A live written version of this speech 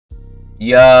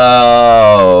Yo,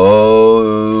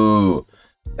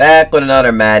 back with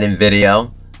another Madden video.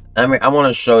 I want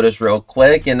to show this real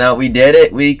quick, and now we did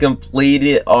it. We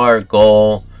completed our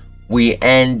goal. We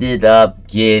ended up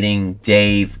getting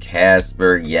Dave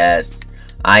Casper. Yes,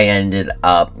 I ended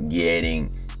up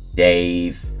getting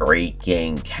Dave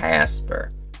freaking Casper.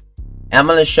 I'm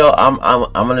gonna show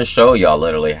y'all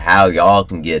literally how y'all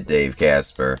can get Dave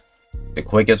Casper the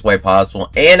quickest way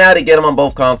possible, and how to get him on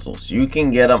both consoles. You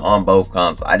can get him on both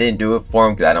consoles. I didn't do it for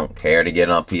him because I don't care to get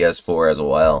him on PS4 as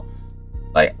well.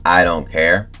 Like, I don't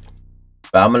care.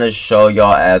 But I'm gonna show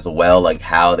y'all as well, like,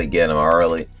 how to get him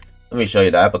early. Let me show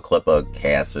you that. I have a clip of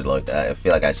Casper. Look, I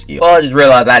feel like I should keep. Well, I just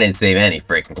realized I didn't save any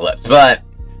freaking clips. But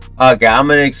okay, I'm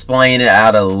gonna explain it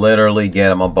how to literally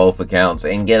get him on both accounts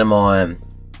and get him on.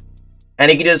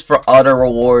 And you can do this for other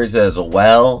rewards as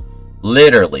well.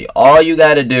 Literally, all you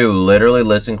gotta do, literally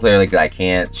listen clearly, because I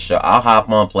can't show. I'll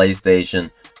hop on PlayStation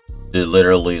to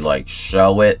literally, like,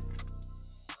 show it.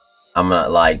 I'm gonna,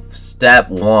 like, step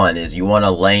one is you want to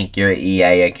link your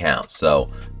EA account. So,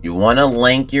 you want to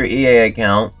link your EA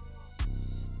account.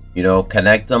 You know,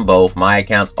 connect them both. My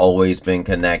account's always been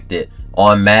connected.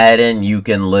 On Madden, you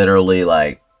can literally,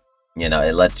 like, you know,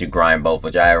 it lets you grind both,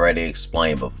 which I already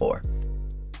explained before.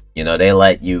 You know, they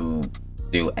let you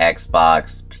do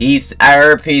Xbox. PC, I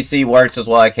heard PC works as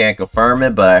well. I can't confirm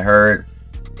it, but I heard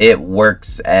it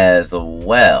works as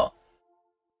well.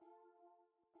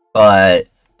 But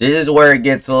this is where it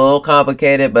gets a little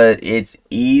complicated, but it's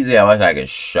easy. I wish I could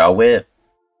show it.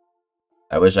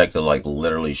 I wish I could, like,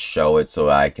 literally show it so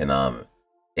I can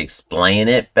explain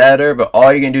it better. But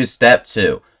all you can do is step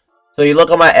 2. So you look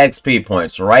at my XP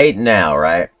points right now,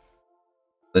 right?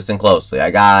 Listen closely.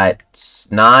 I got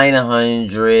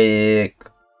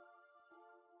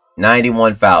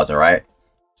 991,000, right?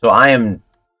 So I am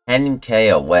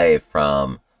 10k away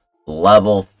from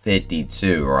level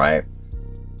 52, right?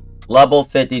 Level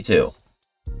 52.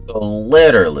 So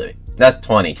literally, that's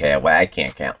 20k away. I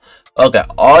can't count. Okay,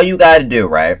 all you gotta do,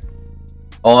 right?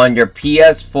 On your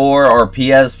PS4 or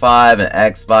PS5 and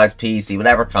Xbox, PC,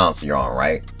 whatever console you're on,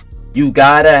 right? You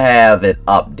gotta have it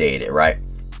updated, right?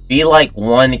 Be like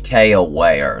 1k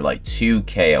away or like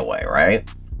 2k away, right?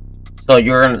 So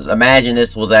you're gonna imagine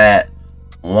this was at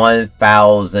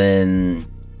 1,000,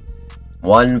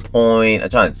 1 point. I'm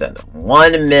trying to send it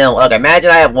 1 mil. Okay,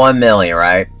 imagine I have 1 million,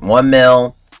 right? 1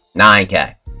 mil,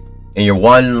 9k, and you're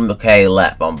 1k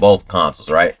left on both consoles,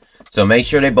 right? So make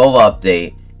sure they both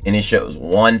update, and it shows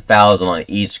 1,000 on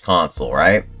each console,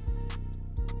 right?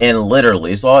 And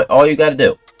literally, so all you gotta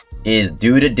do is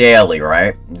do the daily,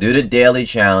 right? Do the daily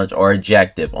challenge or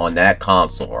objective on that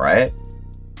console, right?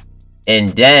 And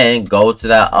then go to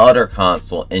that other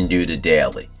console and do the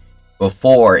daily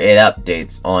before it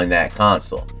updates on that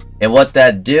console. And what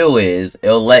that do is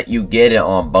it'll let you get it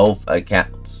on both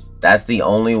accounts. That's the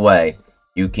only way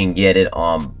you can get it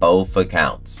on both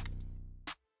accounts.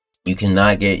 You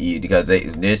cannot get because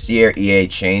this year EA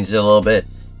changed it a little bit.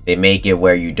 They make it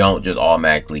where you don't just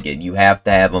automatically get. You have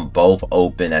to have them both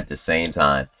open at the same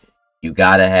time. You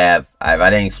gotta have. If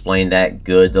I didn't explain that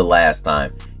good the last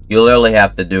time, you literally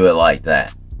have to do it like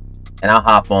that. And I'll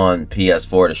hop on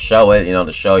PS4 to show it. You know,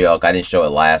 to show y'all. I didn't show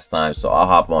it last time, so I'll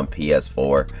hop on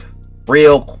PS4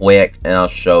 real quick, and I'll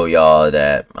show y'all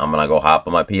that I'm gonna go hop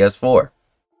on my PS4.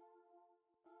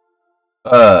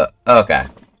 Okay.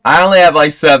 I only have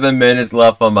like 7 minutes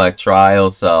left on my trial,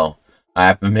 so I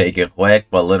have to make it quick,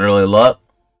 but literally look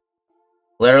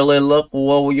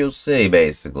what you'll see.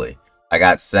 Basically, I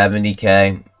got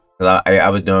 70k because I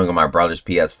was doing on my brother's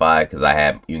PS5 because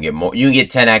you can get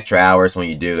 10 extra hours when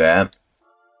you do that.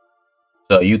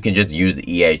 So you can just use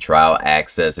the EA trial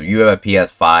access. If you have a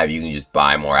PS5, you can just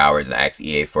buy more hours and ask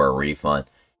EA for a refund.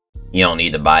 You don't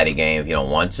need to buy the game if you don't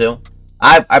want to.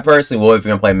 I personally would if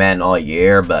you're gonna play Madden all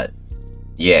year, but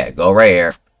yeah, go right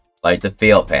here. Like the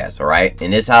field pass, alright?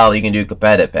 And this is how you can do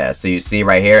competitive pass. So you see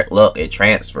right here, look, it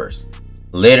transfers.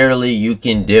 Literally, you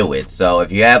can do it. So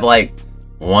if you have like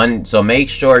so make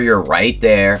sure you're right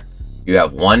there. You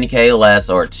have 1k less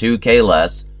or 2k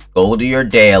less. Go to your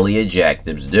daily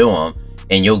objectives, do them,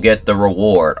 and you'll get the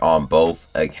reward on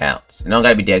both accounts. It don't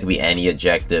gotta be that, it could be any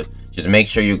objective. Just make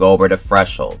sure you go over the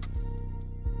threshold.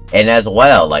 And as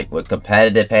well, like with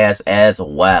competitive pass as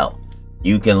well.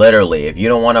 You can literally, if you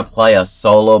don't want to play a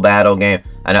solo battle game,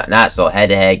 not so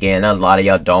head-to-head game, a lot of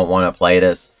y'all don't want to play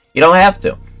this. You don't have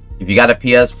to. If you got a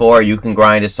PS4, you can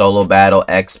grind a solo battle,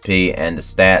 XP, and the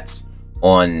stats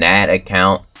on that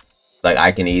account. Like,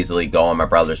 I can easily go on my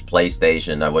brother's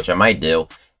PlayStation, which I might do,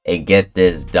 and get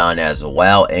this done as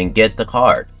well, and get the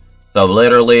card. So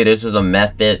literally, this is a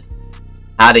method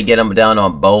how to get them done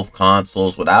on both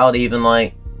consoles without even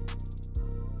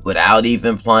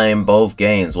playing both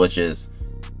games, which is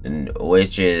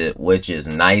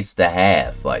nice to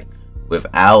have, like,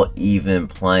 without even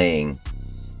playing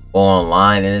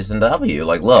online in SMW.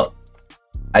 Like, look,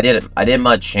 I did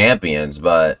Mud Champions,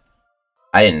 but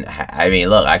I mean,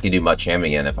 look, I could do Mud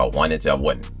Champion if I wanted to. I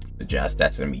wouldn't suggest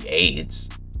that's gonna be AIDS,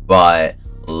 but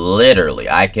literally,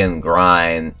 I can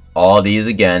grind all these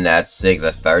again. That's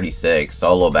 36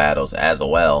 solo battles as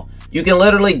well. You can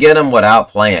literally get them without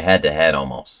playing head-to-head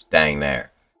almost. Dang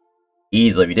there.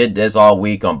 Easily. If you did this all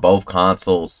week on both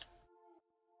consoles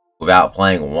without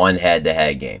playing one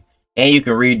head-to-head game. And you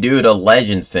can redo the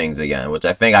legend things again, which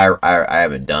I think I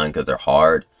haven't done because they're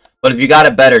hard. But if you got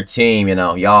a better team, you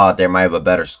know, y'all out there might have a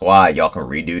better squad, y'all can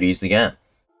redo these again.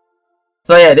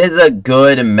 So yeah, this is a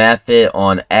good method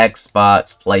on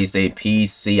Xbox, PlayStation,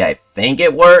 PC. I think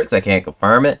it works. I can't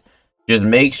confirm it. Just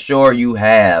make sure you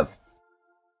have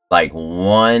like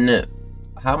one.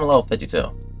 How am I level 52?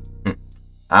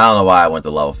 I don't know why I went to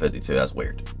level 52. That's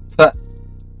weird. But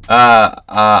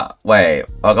wait.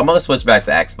 Okay, I'm gonna switch back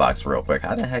to Xbox real quick.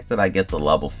 How the heck did I get to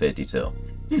level 52?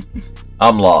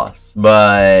 I'm lost,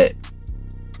 but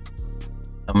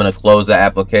I'm gonna close the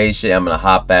application. I'm gonna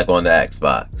hop back on the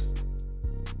Xbox.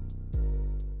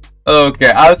 Okay,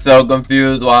 I'm so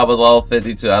confused why I was level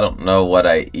 52. I don't know what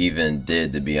I even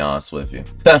did, to be honest with you.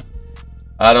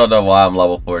 I don't know why I'm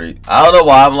level 40. I don't know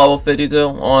why I'm level 52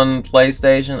 on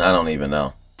PlayStation. I don't even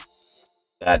know.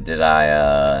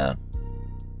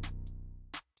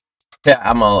 Yeah,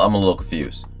 I'm a little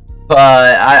confused.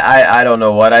 But I don't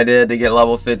know what I did to get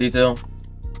level 52.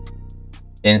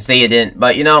 And see, it didn't.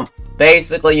 But you know,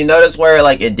 basically, you notice where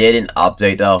like it didn't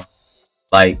update though.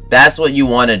 Like that's what you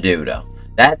want to do though.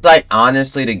 That's like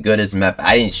honestly the goodest method.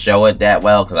 I didn't show it that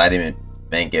well because I didn't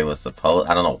think it was supposed.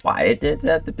 I don't know why it did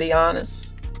that, to be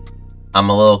honest. I'm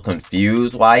a little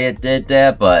confused why it did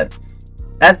that, but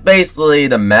that's basically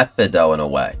the method though in a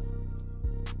way.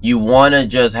 You want to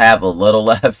just have a little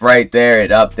left right there.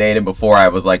 It updated before I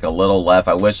was like a little left.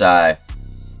 I wish I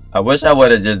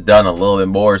would have just done a little bit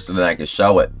more so that I could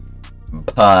show it.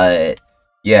 But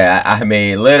yeah, I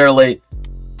mean literally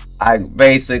I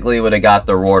basically would have got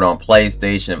the reward on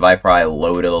PlayStation if I probably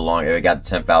loaded along if I got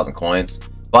 10,000 coins.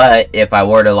 But if I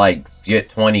were to like get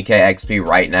 20k XP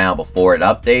right now before it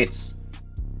updates,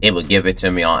 it would give it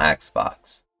to me on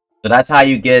Xbox. So that's how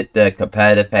you get the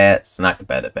competitive pass. Not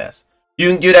competitive pass. You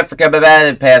can do that for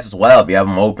competitive pass as well. If you have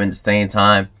them open at the same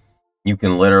time, you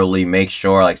can literally make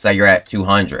sure, like say you're at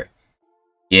 200,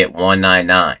 get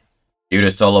 199. Do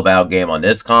the solo battle game on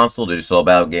this console, do the solo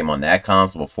battle game on that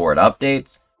console before it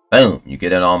updates. Boom, you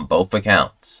get it on both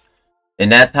accounts.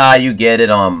 And that's how you get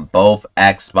it on both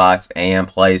Xbox and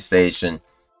PlayStation.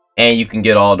 And you can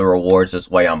get all the rewards this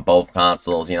way on both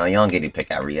consoles. You know, you don't get to pick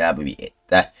every, that would be it.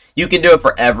 That, you can do it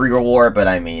for every reward, but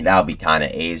I mean, that would be kind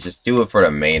of AIDS. Just do it for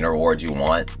the main rewards you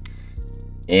want.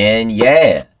 And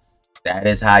yeah, that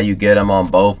is how you get them on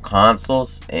both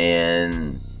consoles.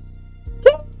 And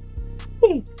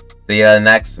see you in the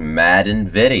next Madden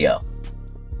video.